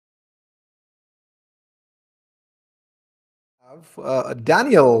have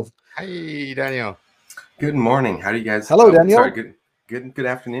Daniel. Hey, Daniel. Good morning. How do you guys? Hello, Daniel. Sorry. Good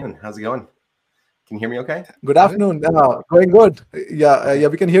afternoon. How's it going? Can you hear me okay? Good afternoon. Going good. Yeah,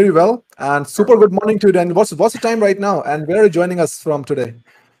 we can hear you well. And super good morning to you, Daniel. What's the time right now? And where are you joining us from today?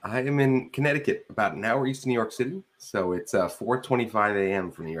 I am in Connecticut, about an hour east of New York City. So it's 4:25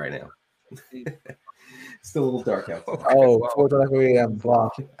 a.m. for me right now. Still a little dark outside. Oh, wow. 4:25 a.m.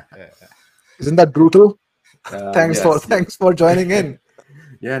 Wow. Isn't that brutal? Thanks for joining in.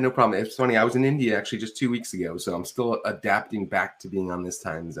 Yeah, no problem. It's funny. I was in India actually just 2 weeks ago, so I'm still adapting back to being on this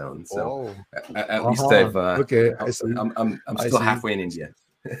time zone. So at least I've okay. I'm still halfway in India.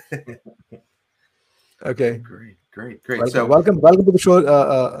 Okay, great. Welcome to the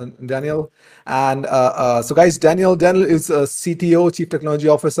show, Daniel. And so, guys, Daniel is a CTO, Chief Technology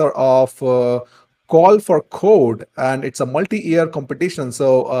Officer of Call for Code, and it's a multi-year competition.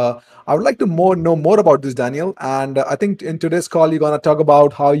 So I would like to know more about this, Daniel. And I think in today's call, you're going to talk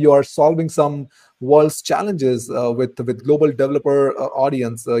about how you are solving some world's challenges with global developer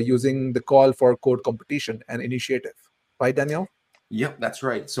audience using the Call for Code competition and initiative. Right, Daniel? Yep, that's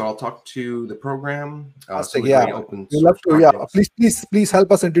right. So I'll talk to the program. Open source please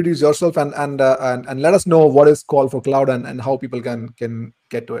help us introduce yourself and let us know what is Call for Cloud and how people can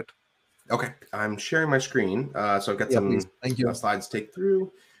get to it. Okay, I'm sharing my screen. So I've got some slides to take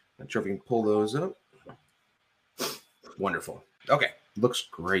through. Not sure if we can pull those up. Wonderful. Okay, looks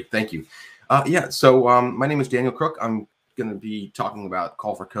great. Thank you. So my name is Daniel Krook. I'm going to be talking about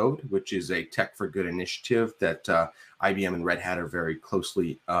Call for Code, which is a Tech for Good initiative that IBM and Red Hat are very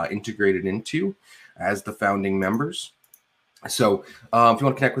closely integrated into as the founding members. So if you want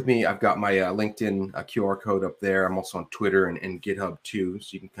to connect with me, I've got my LinkedIn QR code up there. I'm also on Twitter and GitHub too,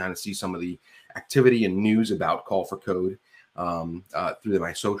 so you can kind of see some of the activity and news about Call for Code through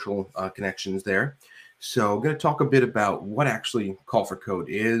my social connections there. So I'm going to talk a bit about what actually Call for Code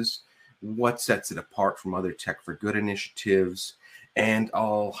is, what sets it apart from other Tech for Good initiatives, and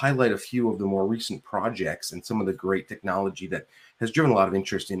I'll highlight a few of the more recent projects and some of the great technology that has driven a lot of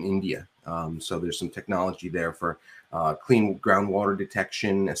interest in India. So there's some technology there for clean groundwater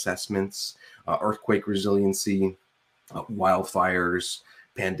detection assessments, earthquake resiliency, wildfires,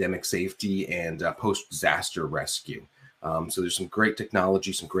 pandemic safety, and post-disaster rescue. So there's some great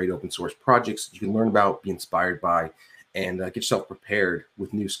technology, some great open source projects that you can learn about, be inspired by, and get yourself prepared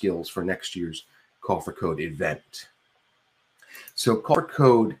with new skills for next year's Call for Code event. So Call for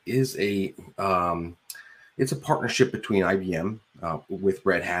Code is it's a partnership between IBM with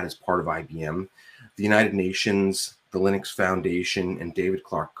Red Hat as part of IBM, the United Nations, the Linux Foundation, and David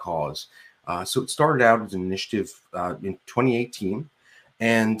Clark Cause. So it started out as an initiative in 2018,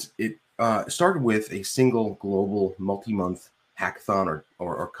 and it started with a single global multi-month hackathon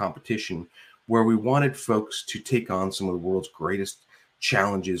or competition where we wanted folks to take on some of the world's greatest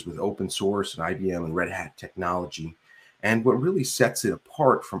challenges with open source and IBM and Red Hat technology. And what really sets it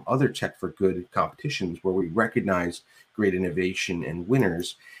apart from other Tech for Good competitions where we recognize great innovation and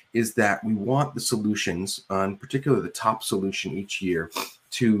winners is that we want the solutions, in particular the top solution each year,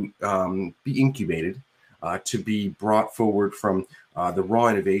 to be incubated, to be brought forward from the raw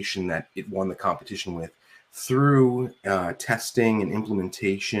innovation that it won the competition with through testing and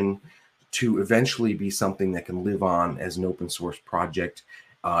implementation to eventually be something that can live on as an open source project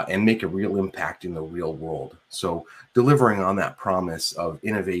and make a real impact in the real world. So delivering on that promise of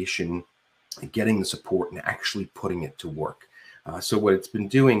innovation, getting the support, and actually putting it to work. So what it's been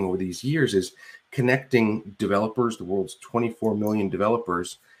doing over these years is connecting developers, the world's 24 million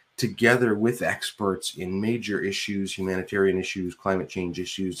developers, together with experts in major issues, humanitarian issues, climate change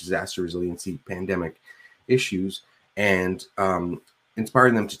issues, disaster resiliency, pandemic issues, and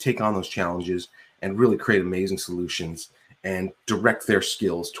inspiring them to take on those challenges and really create amazing solutions and direct their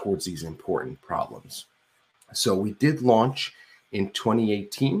skills towards these important problems. So we did launch in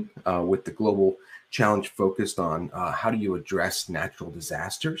 2018 with the global challenge focused on how do you address natural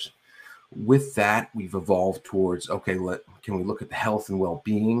disasters. With that, we've evolved towards, can we look at the health and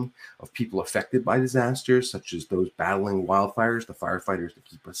well-being of people affected by disasters, such as those battling wildfires, the firefighters that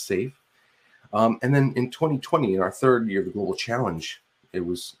keep us safe. And then in 2020, in our third year of the Global Challenge, it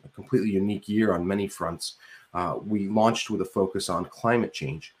was a completely unique year on many fronts. We launched with a focus on climate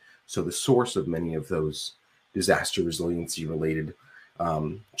change, so the source of many of those disaster resiliency related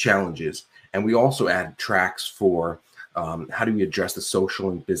challenges. And we also added tracks for how do we address the social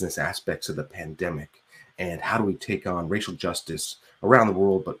and business aspects of the pandemic, and how do we take on racial justice around the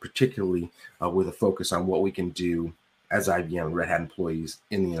world, but particularly with a focus on what we can do as IBM and Red Hat employees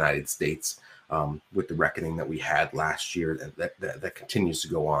in the United States with the reckoning that we had last year that continues to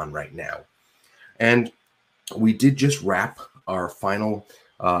go on right now. And we did just wrap our final,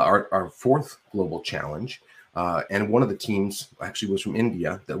 our fourth global challenge. And one of the teams actually was from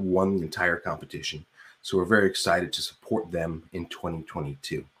India that won the entire competition. So we're very excited to support them in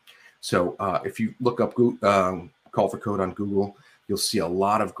 2022. So if you look up Call for Code on Google, you'll see a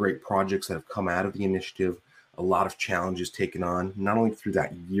lot of great projects that have come out of the initiative, a lot of challenges taken on, not only through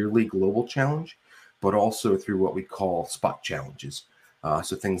that yearly global challenge, but also through what we call spot challenges.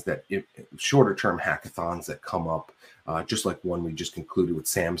 So things that shorter term hackathons that come up, just like one we just concluded with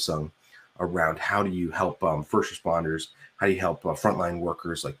Samsung around how do you help first responders, how do you help frontline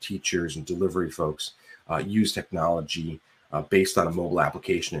workers like teachers and delivery folks use technology based on a mobile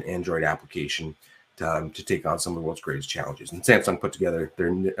application, an Android application, to take on some of the world's greatest challenges. And Samsung put together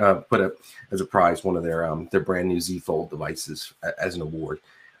put up as a prize one of their brand new Z Fold devices as an award.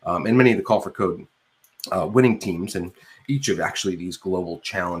 And many of the Call for Code winning teams, and each of actually these global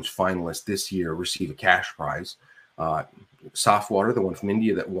challenge finalists this year receive a cash prize. Softwater, the one from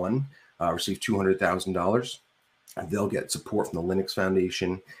India that won, received $200,000. They'll get support from the Linux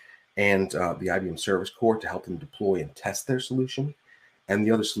Foundation and the IBM Service Corps to help them deploy and test their solution. And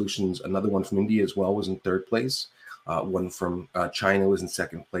the other solutions, another one from India as well was in third place. One from China was in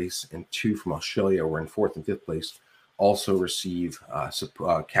second place, and two from Australia were in fourth and fifth place. Also receive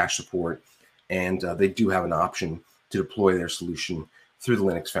cash support, and they do have an option to deploy their solution through the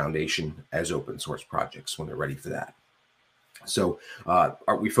Linux Foundation as open source projects when they're ready for that. So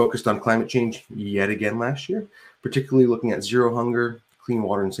we focused on climate change yet again last year, particularly looking at zero hunger, clean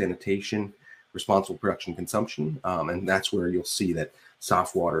water and sanitation, responsible production and consumption. And that's where you'll see that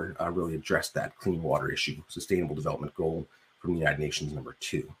Softwater really addressed that clean water issue, Sustainable Development Goal from the United Nations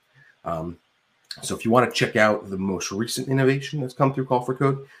 #2. So if you want to check out the most recent innovation that's come through Call for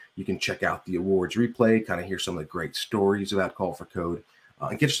Code, you can check out the awards replay, kind of hear some of the great stories about Call for Code,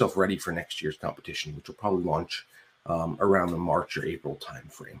 and get yourself ready for next year's competition, which will probably launch around the March or April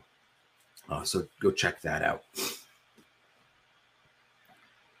timeframe. So go check that out.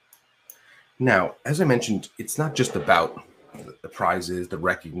 Now, as I mentioned, it's not just about the prizes, the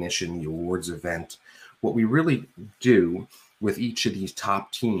recognition, the awards event. What we really do with each of these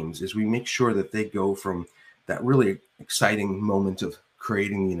top teams is we make sure that they go from that really exciting moment of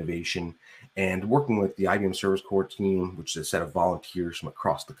creating the innovation and working with the IBM Service Corps team, which is a set of volunteers from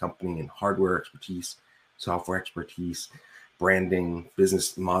across the company in hardware expertise, software expertise, branding,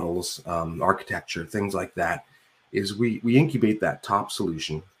 business models, architecture, things like that, is we incubate that top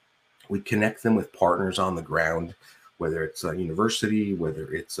solution. We connect them with partners on the ground, whether it's a university,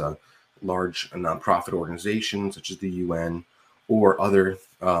 whether it's a large nonprofit organization such as the UN, or other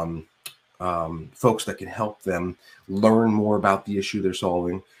folks that can help them learn more about the issue they're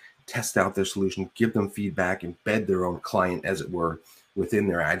solving, test out their solution, give them feedback, embed their own client, as it were, within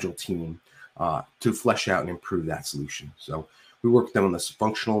their Agile team to flesh out and improve that solution. So we work with them on the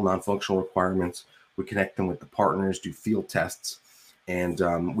functional, non-functional requirements. We connect them with the partners, do field tests,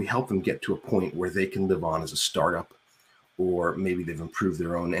 and we help them get to a point where they can live on as a startup, or maybe they've improved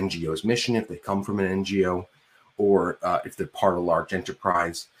their own NGO's mission if they come from an NGO, or if they're part of a large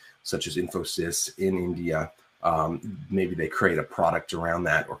enterprise such as Infosys in India, maybe they create a product around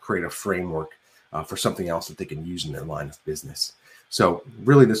that or create a framework for something else that they can use in their line of business. So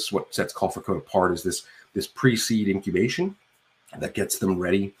really, this is what sets Call for Code apart, is this pre-seed incubation that gets them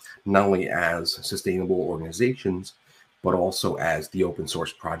ready not only as sustainable organizations, but also as the open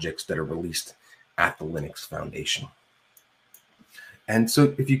source projects that are released at the Linux Foundation. And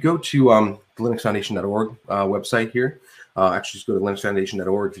so if you go to the linuxfoundation.org website here, actually just go to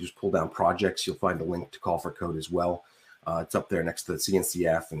linuxfoundation.org. If you just pull down projects, you'll find a link to Call for Code as well. It's up there next to the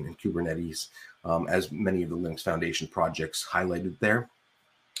CNCF and Kubernetes, as many of the Linux Foundation projects highlighted there.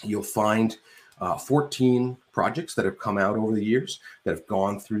 You'll find 14 projects that have come out over the years that have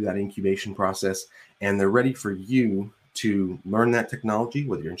gone through that incubation process, and they're ready for you to learn that technology,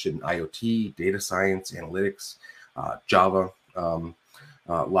 whether you're interested in IoT, data science, analytics, Java,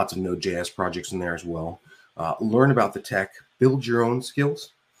 lots of Node.js projects in there as well. Learn about the tech, build your own skills,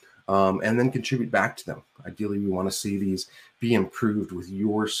 and then contribute back to them. Ideally, we want to see these be improved with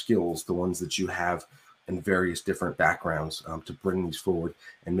your skills, the ones that you have in various different backgrounds, to bring these forward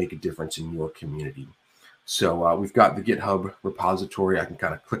and make a difference in your community. So we've got the GitHub repository. I can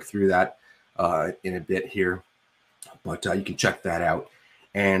kind of click through that in a bit here, but you can check that out.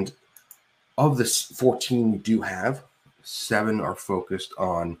 And of the 14 we do have, 7 are focused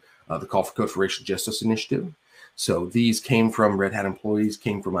on the Call for Code for Racial Justice Initiative. So these came from Red Hat employees,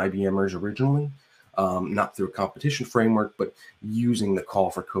 came from IBMers originally, not through a competition framework, but using the Call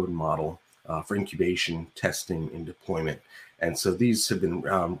for Code model for incubation, testing, and deployment. And so these have been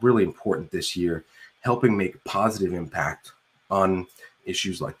really important this year, helping make a positive impact on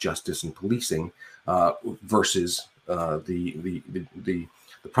issues like justice and policing versus the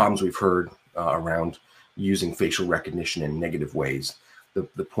problems we've heard around using facial recognition in negative ways.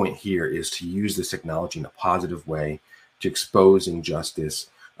 The point here is to use this technology in a positive way to expose injustice,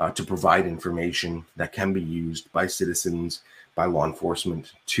 to provide information that can be used by citizens, by law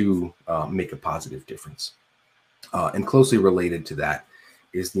enforcement to make a positive difference. And closely related to that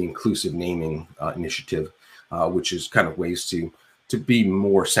is the inclusive naming initiative, which is kind of ways to be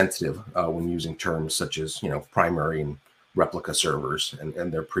more sensitive when using terms such as primary and replica servers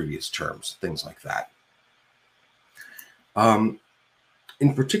and their previous terms, things like that.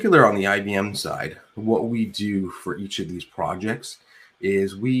 In particular, on the IBM side, what we do for each of these projects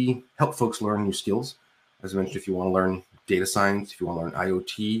is we help folks learn new skills. As I mentioned, if you want to learn data science, if you want to learn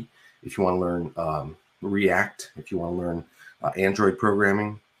IoT, if you want to learn React, if you want to learn Android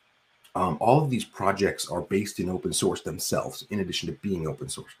programming, all of these projects are based in open source themselves, in addition to being open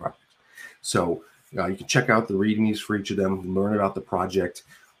source projects. So you can check out the READMEs for each of them, learn about the project.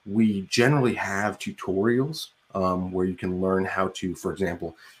 We generally have tutorials where you can learn how to, for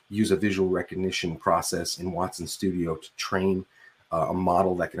example, use a visual recognition process in Watson Studio to train a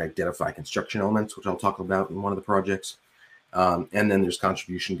model that can identify construction elements, which I'll talk about in one of the projects. And then there's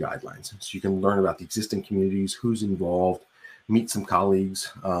contribution guidelines. So you can learn about the existing communities, who's involved, meet some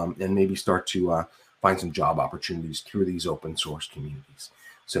colleagues, and maybe start to find some job opportunities through these open source communities.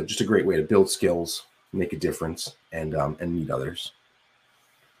 So just a great way to build skills, make a difference, and meet others.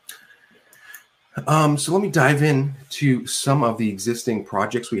 So let me dive in to some of the existing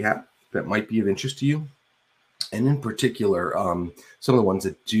projects we have that might be of interest to you. And in particular, some of the ones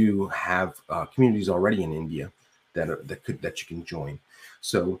that do have communities already in India that you can join.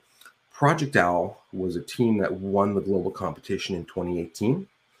 So Project OWL was a team that won the global competition in 2018.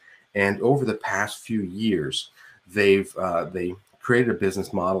 And over the past few years, they created a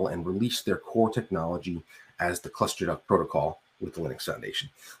business model and released their core technology as the Cluster Duck protocol with the Linux Foundation.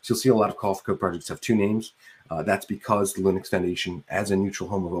 So you'll see a lot of Call for Code projects have two names. That's because the Linux Foundation, as a neutral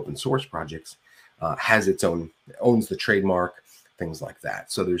home of open source projects, has its own, owns the trademark, things like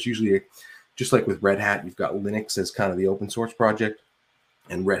that. So there's usually, just like with Red Hat, you've got Linux as kind of the open source project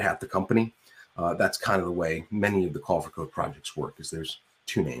and Red Hat the company. That's kind of the way many of the Call for Code projects work, is there's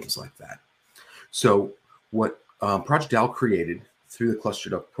two names like that. So what Project OWL created through the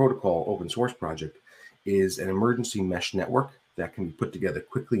Cluster Duck protocol open source project is an emergency mesh network that can be put together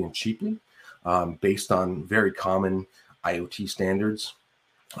quickly and cheaply based on very common IoT standards,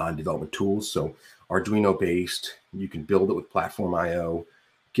 development tools. So Arduino based, you can build it with Platform IO,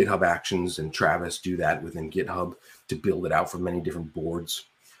 GitHub Actions, and Travis do that within GitHub to build it out for many different boards.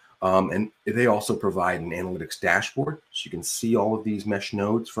 And they also provide an analytics dashboard, so you can see all of these mesh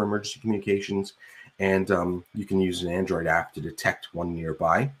nodes for emergency communications, and you can use an Android app to detect one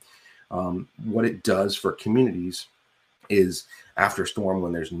nearby. What it does for communities is, after a storm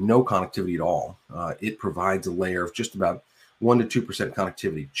when there's no connectivity at all, it provides a layer of just about 1% to 2%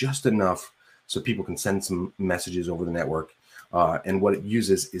 connectivity, just enough so people can send some messages over the network. And what it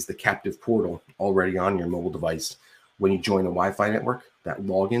uses is the captive portal already on your mobile device. When you join a Wi-Fi network, that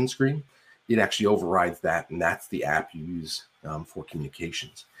login screen, it actually overrides that, and that's the app you use for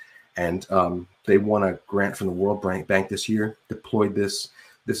communications. And they won a grant from the World Bank this year, deployed this.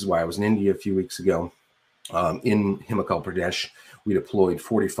 This is why I was in India a few weeks ago. In Himachal Pradesh, we deployed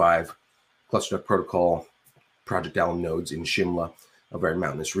 45 Cluster Duck protocol Project OWL nodes in Shimla, a very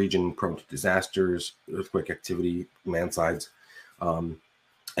mountainous region prone to disasters, earthquake activity, landslides, and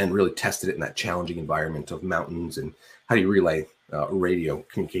really tested it in that challenging environment of mountains and how do you relay radio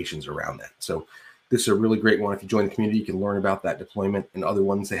communications around that. So this is a really great one. If you join the community, you can learn about that deployment and other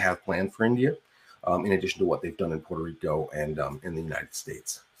ones they have planned for India, in addition to what they've done in Puerto Rico and in the United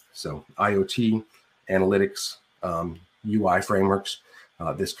States. So IoT, analytics, UI frameworks,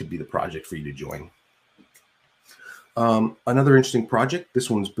 this could be the project for you to join. Another interesting project, this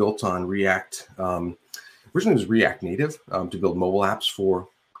one's built on React. Originally it was React Native to build mobile apps for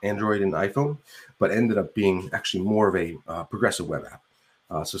Android and iPhone, but ended up being actually more of a progressive web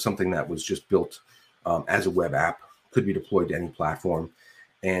app. So something that was just built as a web app, could be deployed to any platform.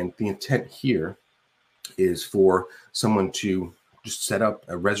 And the intent here is for someone to just set up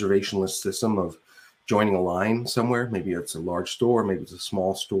a reservation list system of joining a line somewhere. Maybe it's a large store, maybe it's a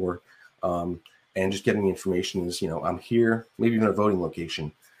small store. And just getting the information is, I'm here, maybe even a voting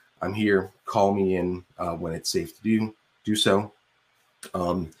location. I'm here, call me in when it's safe to do so.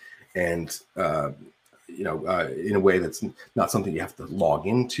 In a way that's not something you have to log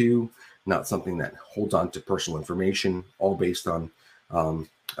into, not something that holds on to personal information, all based on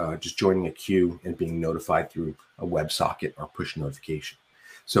just joining a queue and being notified through a WebSocket or push notification.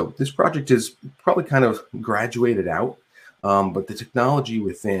 So this project is probably kind of graduated out, but the technology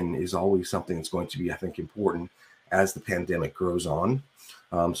within is always something that's going to be, I think, important as the pandemic grows on.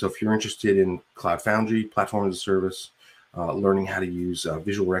 So if you're interested in Cloud Foundry, platform as a service, learning how to use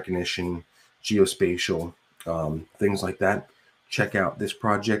visual recognition, geospatial, things like that, check out this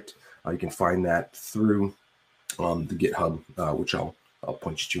project. You can find that through the GitHub, which I'll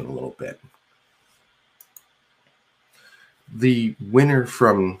point you to in a little bit. The winner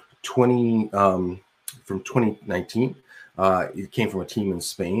from 2019, it came from a team in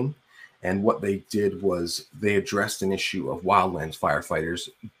Spain, and what they did was they addressed an issue of wildlands firefighters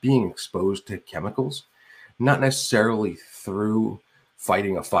being exposed to chemicals, not necessarily through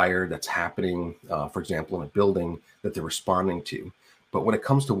fighting a fire that's happening, for example, in a building that they're responding to. But when it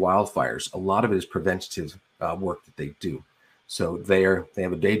comes to wildfires, a lot of it is preventative work that they do. So they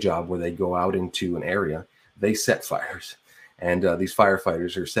have a day job where they go out into an area, they set fires, and these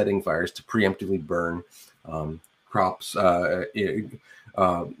firefighters are setting fires to preemptively burn crops,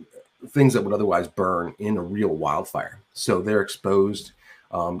 things that would otherwise burn in a real wildfire. So they're exposed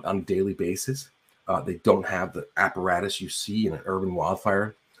on a daily basis. They don't have the apparatus you see in an urban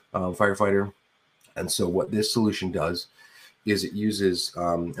wildfire firefighter. And so what this solution does is it uses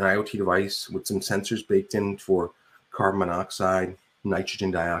an IoT device with some sensors baked in for carbon monoxide, nitrogen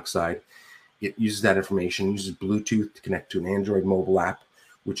dioxide. It uses that information, uses Bluetooth to connect to an Android mobile app,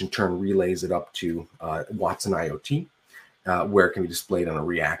 which in turn relays it up to Watson IoT, where it can be displayed on a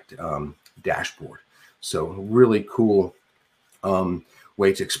React dashboard. So really cool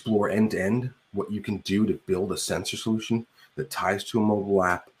way to explore end-to-end what you can do to build a sensor solution that ties to a mobile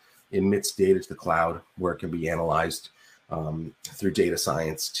app, emits data to the cloud, where it can be analyzed through data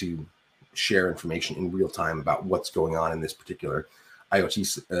science to share information in real time about what's going on in this particular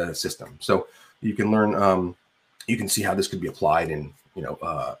IoT system. So you can learn, you can see how this could be applied in,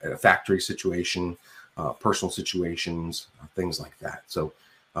 a factory situation, personal situations, things like that. So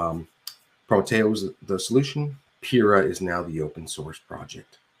Prometeo is the solution. Pura is now the open source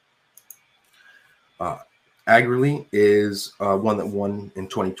project. Agrily is one that won in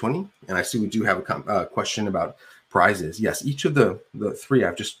 2020. And I see we do have a question about prizes. Yes, each of the three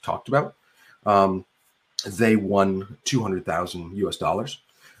I've just talked about, they won $200,000 US.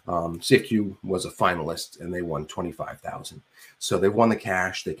 CFQ was a finalist and they won 25,000. So they won the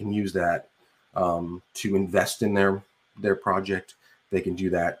cash. They can use that to invest in their project. They can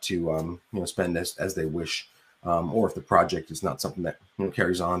do that to spend as they wish, or if the project is not something that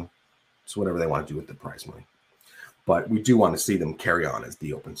carries on, it's whatever they want to do with the prize money. But we do want to see them carry on as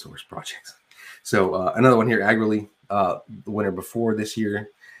the open source projects. So another one here, Agrily, the winner before this year,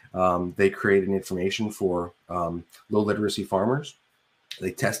 they created information for low literacy farmers.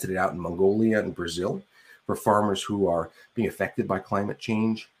 They tested it out in Mongolia and Brazil for farmers who are being affected by climate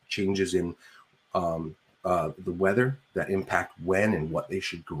change, changes in the weather that impact when and what they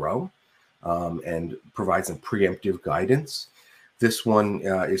should grow, and provide some preemptive guidance. This one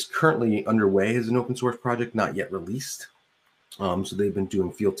is currently underway as an open source project, not yet released. So they've been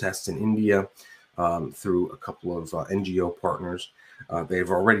doing field tests in India through a couple of NGO partners.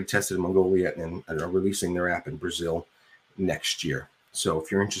 They've already tested in Mongolia and are releasing their app in Brazil next year. So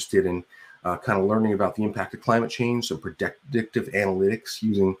if you're interested in kind of learning about the impact of climate change, some predictive analytics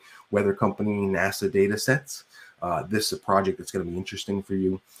using weather company NASA data sets, this is a project that's going to be interesting for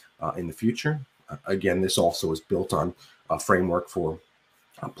you in the future. Again, this also is built on a framework for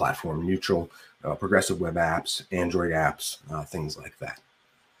platform neutral, progressive web apps, Android apps, things like that.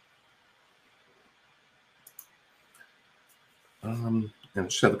 And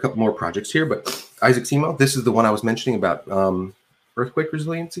just have a couple more projects here, but Isaac Simo, this is the one I was mentioning about earthquake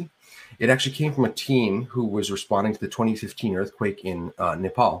resiliency. It actually came from a team who was responding to the 2015 earthquake in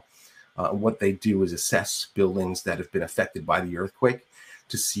Nepal. What they do is assess buildings that have been affected by the earthquake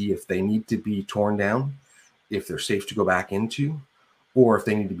to see if they need to be torn down, if they're safe to go back into, or if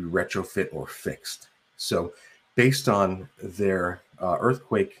they need to be retrofit or fixed. So based on their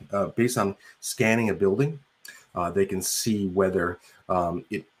earthquake, based on scanning a building, they can see whether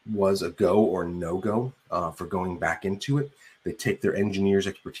it was a go or no-go for going back into it. They take their engineers'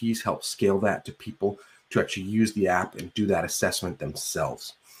 expertise, help scale that to people to actually use the app and do that assessment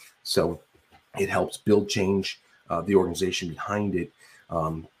themselves. So it helps build change, the organization behind it,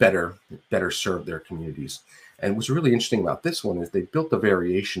 better serve their communities. And what's really interesting about this one is they built a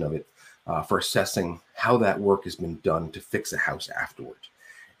variation of it for assessing how that work has been done to fix a house afterward.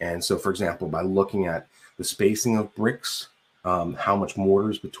 And so, for example, by looking at the spacing of bricks, how much mortar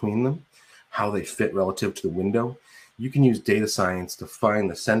is between them, how they fit relative to the window, you can use data science to find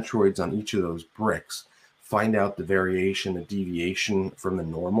the centroids on each of those bricks, find out the variation, the deviation from the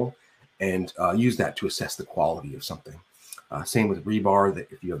normal, and use that to assess the quality of something. Same with rebar,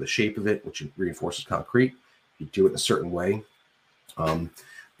 that if you have the shape of it, which reinforces concrete, you do it in a certain way,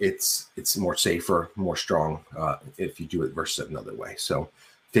 it's more safer, more strong if you do it versus another way. So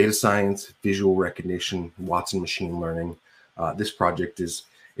data science, visual recognition, Watson machine learning. This project is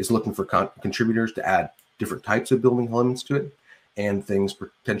looking for contributors to add different types of building elements to it, and things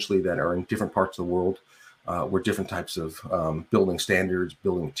potentially that are in different parts of the world where different types of building standards,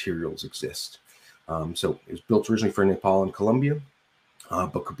 building materials exist. So it was built originally for Nepal and Colombia,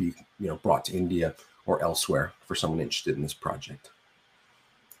 but could be brought to India or elsewhere for someone interested in this project.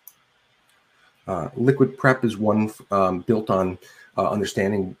 Liquid prep is one built on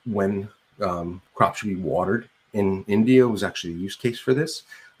understanding when crops should be watered. In India was actually a use case for this.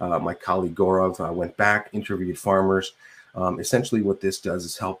 My colleague Gaurav went back, interviewed farmers. Essentially what this does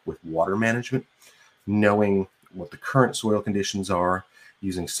is help with water management, knowing what the current soil conditions are,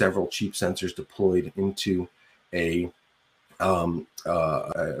 using several cheap sensors deployed into a farm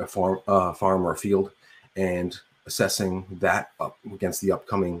or a field, and assessing that up against the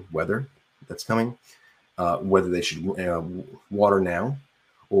upcoming weather that's coming, whether they should water now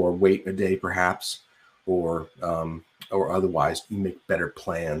or wait a day perhaps, or otherwise make better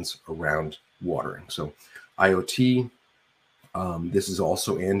plans around watering. So IoT, this is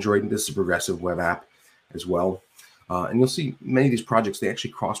also Android. This is a progressive web app as well. And you'll see many of these projects, they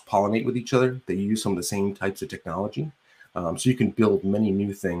actually cross-pollinate with each other. They use some of the same types of technology. So you can build many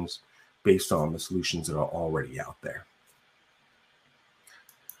new things based on the solutions that are already out there.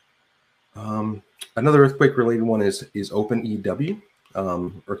 Another earthquake-related one is OpenEW,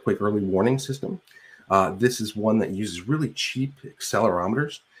 Earthquake Early Warning System. This is one that uses really cheap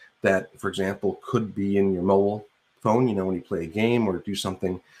accelerometers that, for example, could be in your mobile phone. When you play a game or do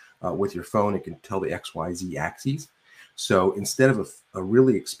something with your phone, it can tell the XYZ axes. So instead of a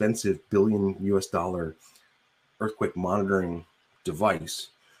really expensive $1 billion earthquake monitoring device,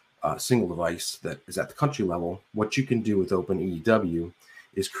 single device that is at the country level, what you can do with OpenEW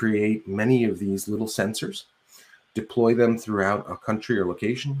is create many of these little sensors, deploy them throughout a country or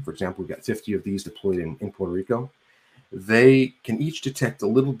location. For example, we've got 50 of these deployed in Puerto Rico. They can each detect a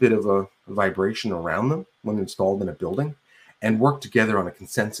little bit of a vibration around them when installed in a building, and work together on a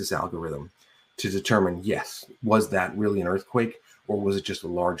consensus algorithm to determine, yes, was that really an earthquake, or was it just a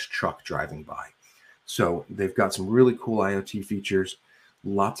large truck driving by? So they've got some really cool IoT features,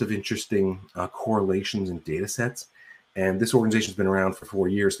 lots of interesting correlations and data sets. And this organization's been around for 4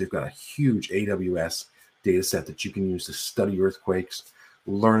 years. They've got a huge AWS data set that you can use to study earthquakes,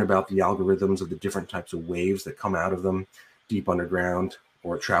 learn about the algorithms of the different types of waves that come out of them deep underground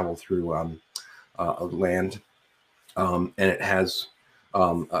or travel through land. And it has,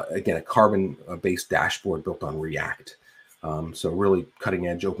 again, a carbon-based dashboard built on React. So really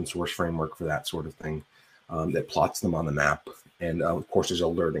cutting-edge open source framework for that sort of thing that plots them on the map. And of course, there's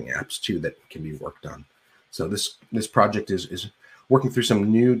alerting apps too that can be worked on. So this project is working through some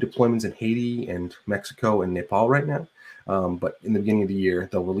new deployments in Haiti and Mexico and Nepal right now. But in the beginning of the year,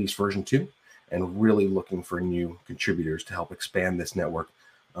 they'll release version 2, and really looking for new contributors to help expand this network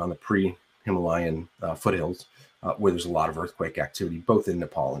on the pre-Himalayan foothills, where there's a lot of earthquake activity, both in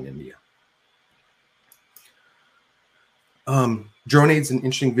Nepal and India. DroneAid's an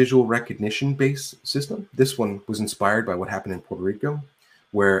interesting visual recognition-based system. This one was inspired by what happened in Puerto Rico,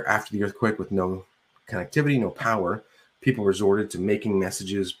 where after the earthquake, with no connectivity, no power, people resorted to making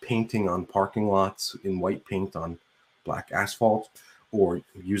messages, painting on parking lots in white paint on black asphalt, or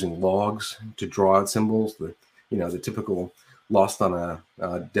using logs to draw out symbols. The typical lost on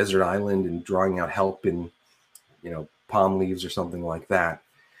a desert island and drawing out help in palm leaves or something like that.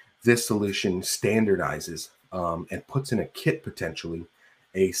 This solution standardizes and puts in a kit potentially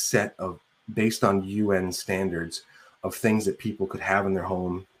a set of, based on UN standards, of things that people could have in their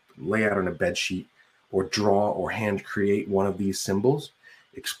home, lay out on a bed sheet, or draw or hand create one of these symbols,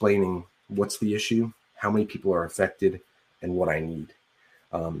 explaining what's the issue, how many people are affected, and what I need.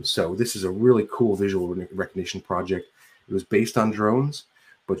 So this is a really cool visual recognition project. It was based on drones,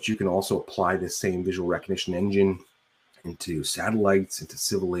 but you can also apply this same visual recognition engine into satellites, into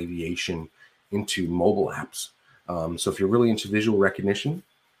civil aviation, into mobile apps. So if you're really into visual recognition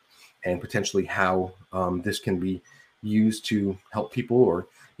and potentially how this can be used to help people or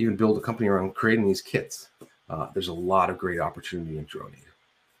even build a company around creating these kits, there's a lot of great opportunity in DroneAid.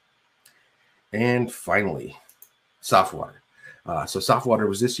 And finally, SoftWater. So SoftWater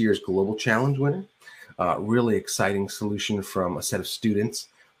was this year's Global Challenge winner. Really exciting solution from a set of students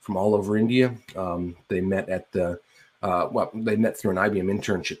from all over India. They met at the Well, they met through an IBM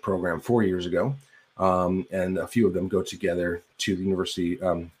internship program 4 years ago, and a few of them go together to the University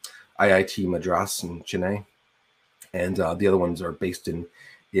IIT Madras in Chennai, and the other ones are based in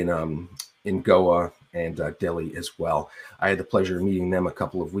Goa and Delhi as well. I had the pleasure of meeting them a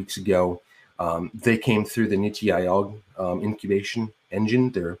couple of weeks ago. They came through the Niti Aayog incubation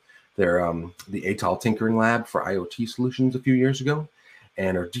engine. They're the ATOL Tinkering Lab for IoT solutions a few years ago,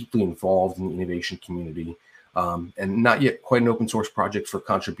 and are deeply involved in the innovation community. And not yet quite an open source project for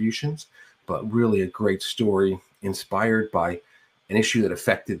contributions, but really a great story inspired by an issue that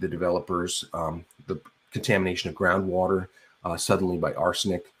affected the developers, the contamination of groundwater suddenly by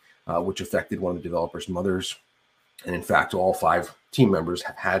arsenic, which affected one of the developers' mothers. And in fact, all 5 team members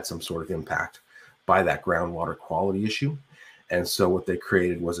have had some sort of impact by that groundwater quality issue. And so what they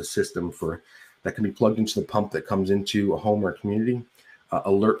created was a system that can be plugged into the pump that comes into a home or a community,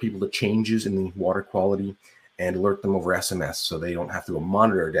 alert people to changes in the water quality, and alert them over SMS, so they don't have to go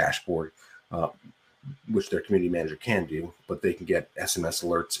monitor a dashboard, which their community manager can do, but they can get SMS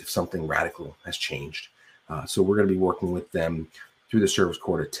alerts if something radical has changed. So we're going to be working with them through the service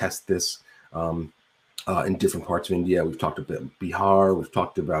corps to test this in different parts of India. We've talked about Bihar. We've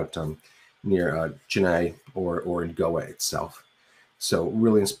talked about near Chennai or in Goa itself. So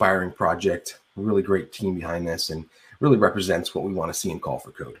really inspiring project, really great team behind this, and really represents what we want to see in Call for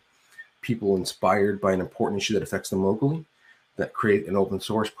Code. People inspired by an important issue that affects them locally, that create an open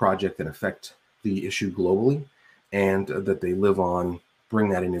source project that affect the issue globally, and that they live on, bring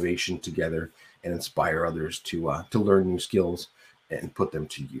that innovation together, and inspire others to learn new skills and put them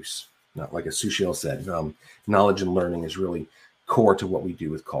to use. Now, like as Sushil said, knowledge and learning is really core to what we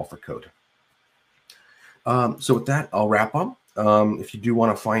do with Call for Code. So with that, I'll wrap up. If you do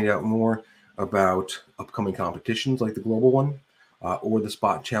want to find out more about upcoming competitions like the global one, or the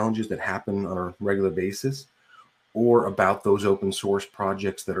spot challenges that happen on a regular basis, or about those open source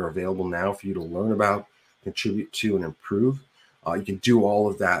projects that are available now for you to learn about, contribute to, and improve, you can do all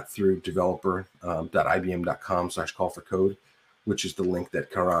of that through developer.ibm.com/call-for-code, which is the link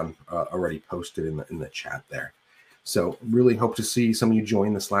that Karan already posted in the chat there. So really hope to see some of you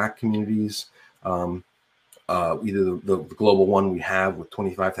join the Slack communities, either the global one we have with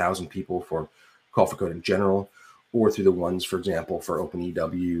 25,000 people for Call for Code in general, or through the ones, for example, for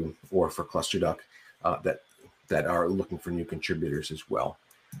OpenEW or for ClusterDuck that are looking for new contributors as well.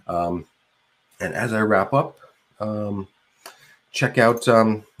 And as I wrap up, check out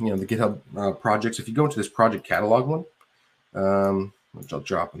the GitHub projects. If you go into this project catalog one, which I'll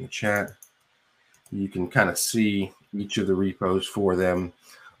drop in the chat, you can kind of see each of the repos for them.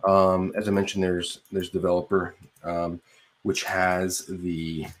 As I mentioned, there's developer, which has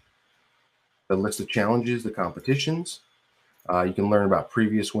the list of challenges, the competitions. You can learn about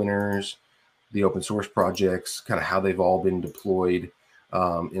previous winners, the open source projects, kind of how they've all been deployed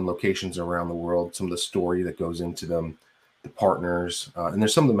in locations around the world, some of the story that goes into them, the partners, and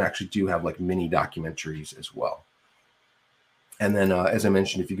there's some of them actually do have like mini documentaries as well. And then, as I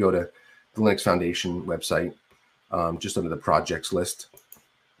mentioned, if you go to the Linux Foundation website, just under the projects list,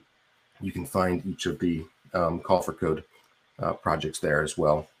 you can find each of the Call for Code projects there as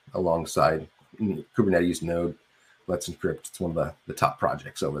well, alongside Kubernetes Node, Let's Encrypt. It's one of the top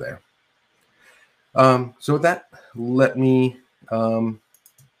projects over there. So with that, let me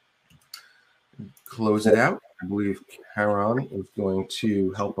close it out. I believe Karan is going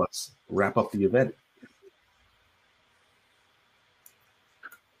to help us wrap up the event.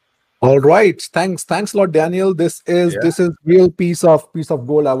 All right, thanks a lot, Daniel. This is real piece of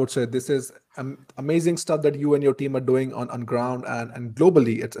gold, I would say. This is amazing stuff that you and your team are doing on ground and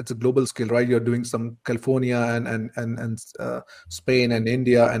globally. It's a global scale, right? You're doing some California and Spain and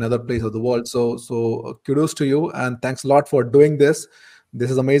India and other places of the world. So kudos to you, and thanks a lot for doing this. This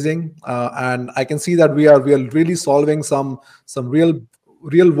is amazing, and I can see that we are really solving some real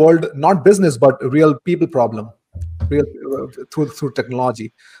world, not business but real people problem, real through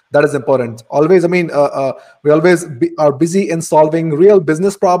technology. That is important. Always, I mean, we always are busy in solving real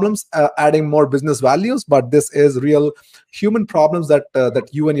business problems, adding more business values. But this is real human problems that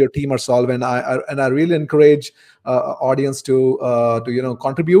you and your team are solving. I really encourage audience to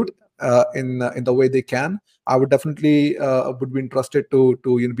contribute in the way they can. I would definitely would be interested to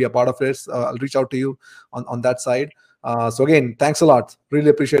be a part of this. I'll reach out to you on that side. So again, thanks a lot. Really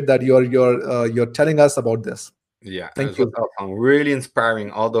appreciate that you're telling us about this. Yeah, Thank it was you. awesome. Really inspiring,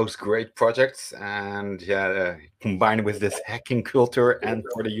 all those great projects, and combined with this hacking culture and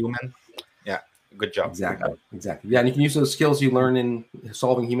for the human. Yeah, good job. Exactly. Yeah, and you can use those skills you learn in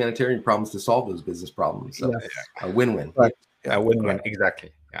solving humanitarian problems to solve those business problems. So a win-win. Right. A win-win.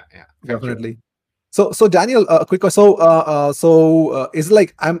 Exactly. Yeah. Thank Definitely. you. So Daniel, a quick question. Is it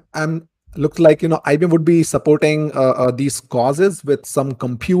like I'm looks like IBM would be supporting these causes with some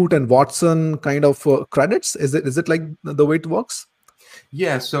compute and Watson kind of credits. Is it like the way it works?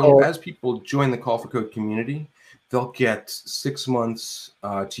 Yeah, so Or as people join the Call for Code community, they'll get 6 months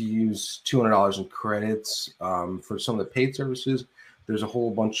to use $200 in credits for some of the paid services. There's a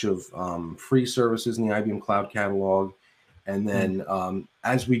whole bunch of free services in the IBM Cloud Catalog. And Mm, then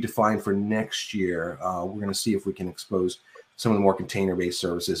as we define for next year, we're going to see if we can expose some of the more container-based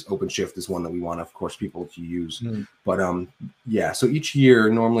services. OpenShift is one that we want, of course, people to use. mm, But yeah, so each year,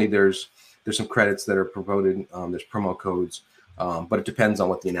 normally there's some credits that are promoted. There's promo codes. But it depends on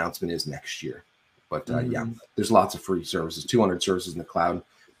what the announcement is next year. But yeah, mm, there's lots of free services, 200 services in the cloud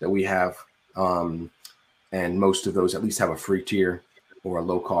that we have. And most of those at least have a free tier or a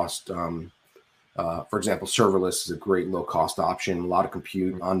low cost. For example, serverless is a great low cost option, a lot of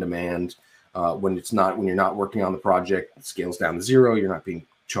compute on demand. When you're not working on the project, it scales down to zero, you're not being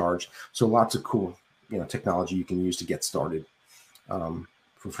charged. So lots of cool technology you can use to get started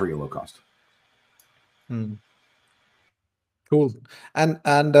for free or low cost. mm. Cool. And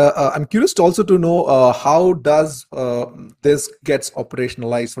I'm curious also to know how does this gets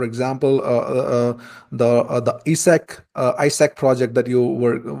operationalized. For example, the ISAC project that you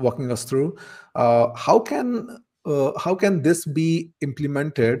were walking us through. How can this be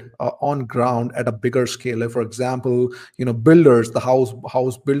implemented on ground at a bigger scale? Like for example, builders, the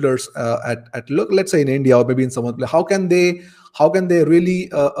house builders let's say in India or maybe in some other. How can they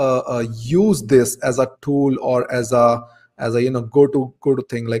really use this as a tool or as a go to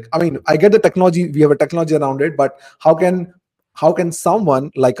thing? Like, I mean, I get the technology, we have a technology around it, but how can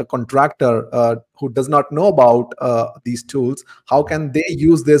someone like a contractor who does not know about these tools, how can they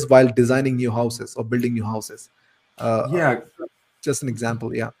use this while designing new houses or building new houses? Yeah, Just an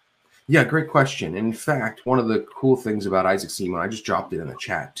example. Yeah. Yeah, great question. In fact, one of the cool things about Isaac Simon, I just dropped it in the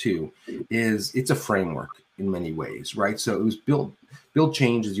chat too, is it's a framework in many ways, right? So it was Build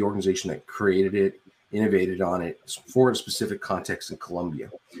Change is the organization that created it, innovated on it for a specific context in Colombia.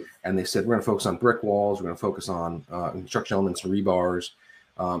 And they said, we're going to focus on brick walls, we're going to focus on construction elements and rebars.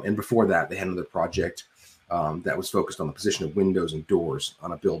 And before that, they had another project that was focused on the position of windows and doors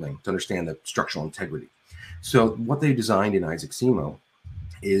on a building to understand the structural integrity. So what they designed in Isaac Simo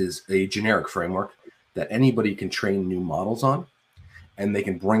is a generic framework that anybody can train new models on, and they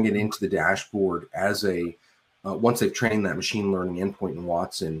can bring it into the dashboard as a once they've trained that machine learning endpoint in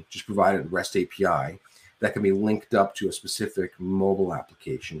Watson, just provide a REST API that can be linked up to a specific mobile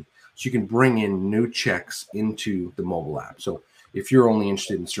application. So you can bring in new checks into the mobile app. So if you're only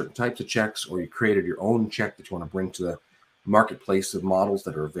interested in certain types of checks, or you created your own check that you want to bring to the marketplace of models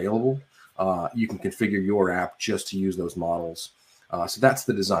that are available, you can configure your app just to use those models. So that's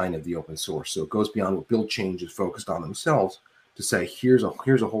the design of the open source. So it goes beyond what Build Change is focused on themselves to say, here's a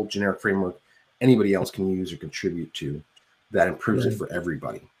whole generic framework anybody else can use or contribute to that improves it for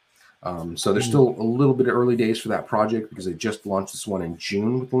everybody. So there's still a little bit of early days for that project because they just launched this one in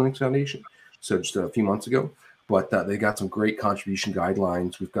June with the Linux Foundation, so just a few months ago. But they got some great contribution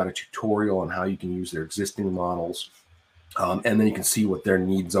guidelines. We've got a tutorial on how you can use their existing models, and then you can see what their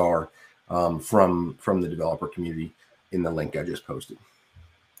needs are from the developer community in the link I just posted.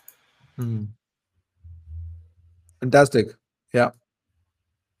 Fantastic. Yeah.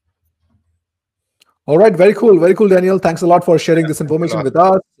 All right, very cool, Daniel. Thanks a lot for sharing this information with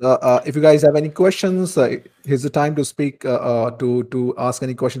us. If you guys have any questions, here's the time to speak, to ask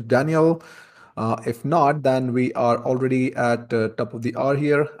any questions, Daniel. If not, then we are already at top of the hour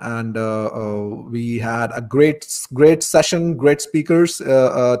here, and we had a great session, great speakers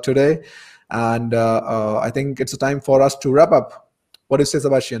today, and I think it's a time for us to wrap up. What do you say,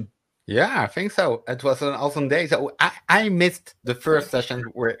 Sebastian? Yeah, I think so. It was an awesome day. So I missed the first session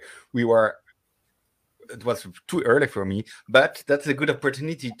where we were. It was too early for me, but that's a good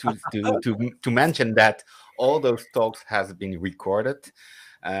opportunity to mention that all those talks has been recorded.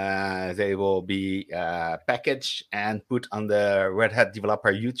 They will be packaged and put on the Red Hat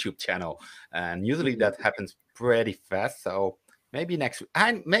Developer YouTube channel, and usually that happens pretty fast. So maybe next week,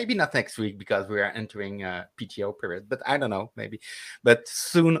 and maybe not next week because we are entering a PTO period. But I don't know, maybe. But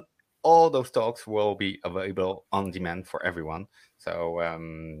soon, all those talks will be available on demand for everyone. So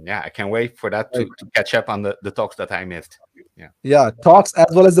yeah, I can't wait for that to catch up on the talks that I missed. Yeah, talks as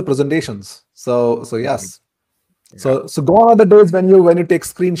well as the presentations. So yes. Yeah. So go on the days when you take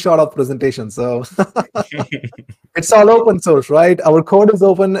screenshot of presentations. So it's all open source, right? Our code is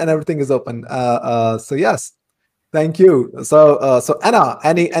open and everything is open. So yes, thank you. So Anna,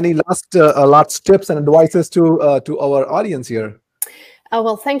 any last tips and advices to our audience here? Oh,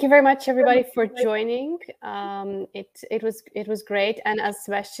 well, thank you very much, everybody, for joining. It was great, and as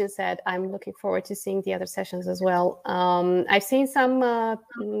Sebastian said, I'm looking forward to seeing the other sessions as well. I've seen some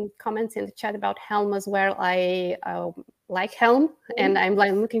comments in the chat about Helm as well. I like Helm, and I'm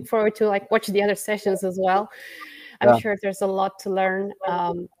looking forward to watch the other sessions as well. I'm sure there's a lot to learn.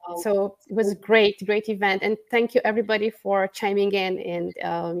 So it was a great event, and thank you everybody for chiming in and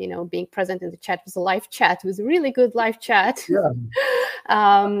being present in the chat. It was a live chat. It was a really good live chat. Yeah.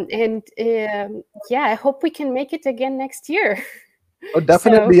 I hope we can make it again next year. Oh,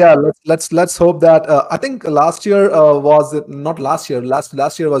 definitely, yeah. Let's hope that. I think last year was it not last year.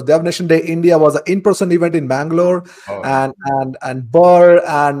 Last year was Definition Day India was an in-person event in Bangalore, Oh, yeah. and Burr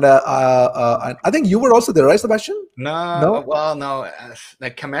and I think you were also there, right, Sebastian? No, well, no.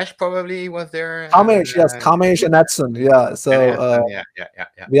 Like Kamesh probably was there. Kamesh, yes, Kamesh and Edson, yeah. So yeah.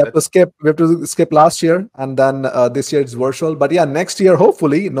 we have to skip last year, and then this year it's virtual. But yeah, next year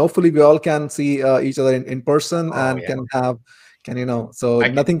hopefully we all can see each other in person and yeah. so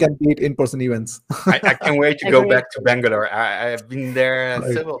nothing can beat in-person events. I can't wait to go back to Bangalore. I've been there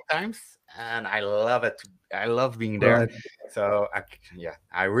several times, and I love it. I love being there. Right. So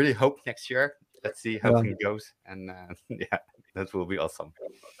I really hope next year. Let's see how things goes, and that will be awesome.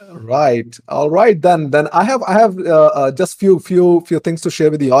 Right. All right. Then I have just few things to share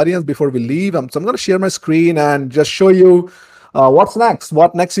with the audience before we leave. So I'm going to share my screen and just show you what's next.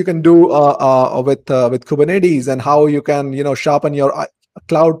 What next you can do with Kubernetes, and how you can sharpen your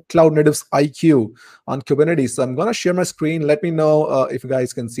cloud natives IQ on Kubernetes. So I'm going to share my screen. Let me know if you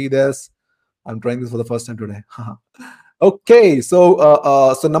guys can see this. I'm trying this for the first time today. Okay,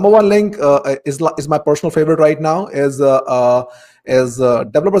 so number one link is my personal favorite right now is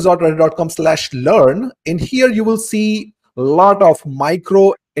developers.reddit.com/learn. In here you will see a lot of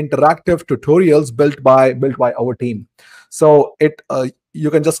micro interactive tutorials built by our team. So you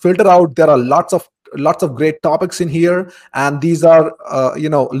can just filter out. There are lots of great topics in here, and these are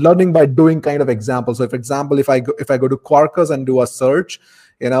learning by doing kind of examples. So, for example, if I go to Quarkus and do a search,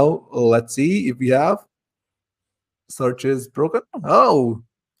 let's see if we have. Search is broken. Oh,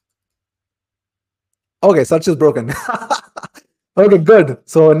 okay. Search is broken. Okay, good.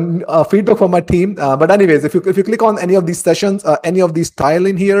 So feedback from my team. But anyways, if you click on any of these sessions, any of these tile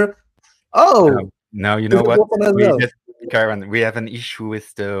in here, now you know what Karen. We have an issue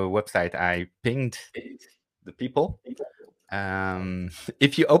with the website. I pinged the people.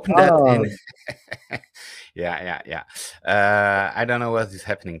 If you open that in, I don't know what is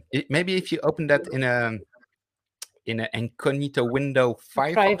happening. Maybe if you open that in an incognito window,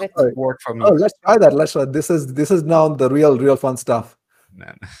 Firefox work for me. Oh, let's try that. Let's try. This is now the real fun stuff.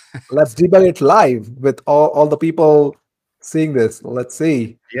 Let's debug it live with all the people seeing this. Let's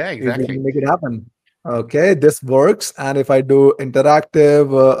see. Yeah, exactly. If we can make it happen. Okay, this works. And if I do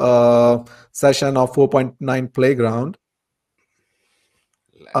interactive session of 4.9 playground.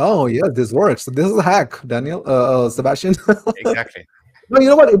 Oh yeah, this works. So this is a hack, Daniel, Sebastian. Exactly. No, you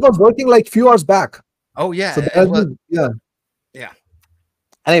know what? It was working like few hours back. Oh yeah. So yeah.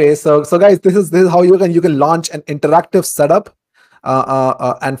 Anyway, so guys, this is how you can launch an interactive setup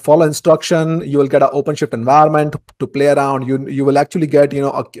and follow instruction. You will get an OpenShift environment to play around. You will actually get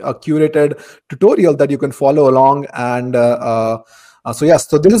a curated tutorial that you can follow along. And so yes,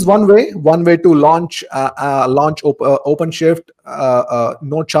 so this is one way to launch OpenShift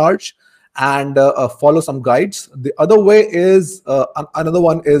no charge and follow some guides. The other way is another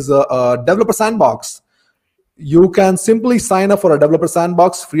one is developer sandbox. You can simply sign up for a developer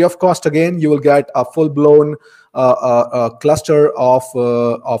sandbox free of cost. Again, you will get a full-blown cluster of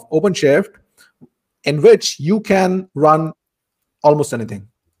OpenShift in which you can run almost anything,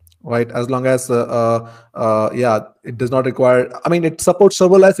 right? As long as it does not require. I mean, it supports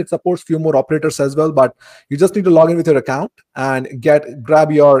serverless. It supports few more operators as well. But you just need to log in with your account and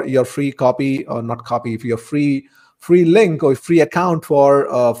grab your free copy, or not copy, if your free link or free account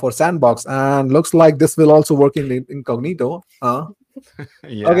for Sandbox. And looks like this will also work in incognito.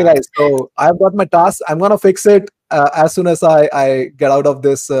 Okay, guys. So I've got my task. I'm gonna fix it as soon as I get out of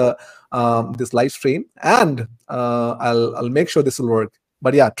this this live stream, and I'll make sure this will work.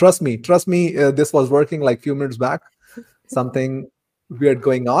 But yeah, trust me, this was working like few minutes back. Something weird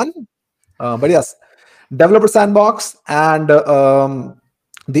going on. But yes, developer sandbox and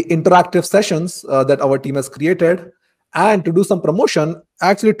the interactive sessions that our team has created. And to do some promotion,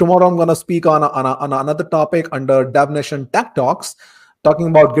 actually tomorrow I'm going to speak on another topic under DevNation Tech Talks, talking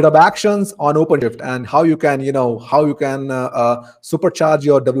about GitHub Actions on OpenShift and how you can supercharge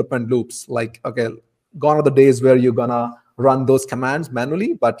your development loops. Like, okay, gone are the days where you're gonna run those commands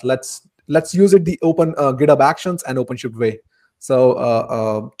manually, but let's use it the open GitHub Actions and OpenShift way.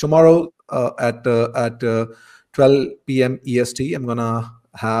 So tomorrow at 12 p.m. EST, I'm gonna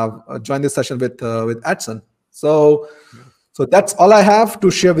have join this session with Adson. So so that's all I have to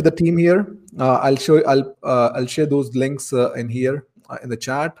share with the team here. I'll share those links in here in the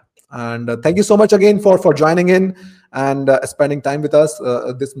chat. And thank you so much again for joining in and spending time with us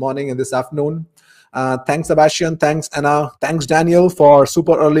this morning and this afternoon. Thanks, Sebastian. Thanks, Anna. Thanks, Daniel, for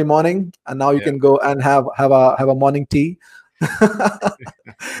super early morning. And now you Yeah. can go and have a morning tea.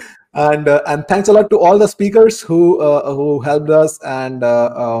 And thanks a lot to all the speakers who helped us. And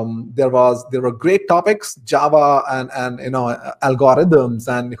there were great topics, Java and algorithms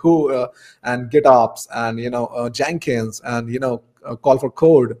and and GitOps and Jenkins and call for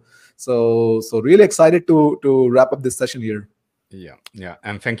code. So really excited to wrap up this session here. Yeah,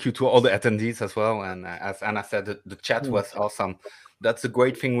 and thank you to all the attendees as well. And as Anna said, the chat was awesome. That's the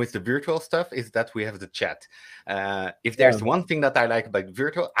great thing with the virtual stuff, is that we have the chat. If there's one thing that I like about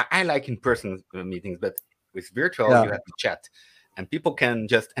virtual, I like in-person meetings, but with virtual, you have the chat, and people can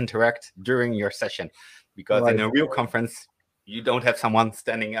just interact during your session. Because in a real conference, you don't have someone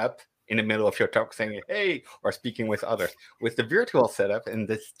standing up in the middle of your talk saying, hey, or speaking with others. With the virtual setup in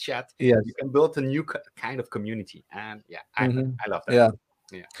this chat, you can build a new kind of community. And I love that.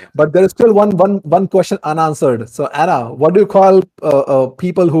 Yeah. But there is still one question unanswered. So Anna, what do you call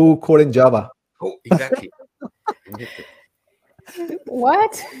people who code in Java? Oh, exactly.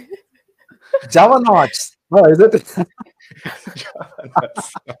 What? Java knots. Oh, is it?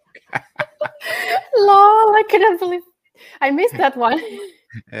 Lol, I couldn't believe I missed that one.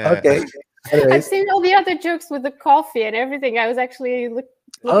 Okay. I've seen all the other jokes with the coffee and everything. I was actually looking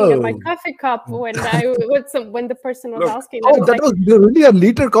at my coffee cup when when the person was asking. Oh, that was really a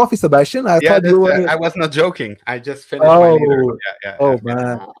liter coffee, Sebastian. I thought you were. I was not joking. I just finished my liter. Oh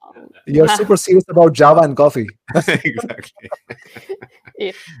man, you're super serious about Java and coffee. Exactly.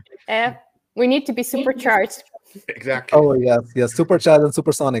 We need to be supercharged. Exactly. Oh yes, supercharged and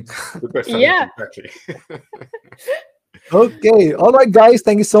supersonic. Yeah. Exactly. Okay. All right, guys.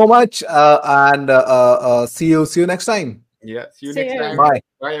 Thank you so much. And see you next time. Yeah. See you next time. Bye.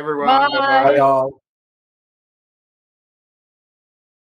 Bye, everyone. Bye. Bye, y'all.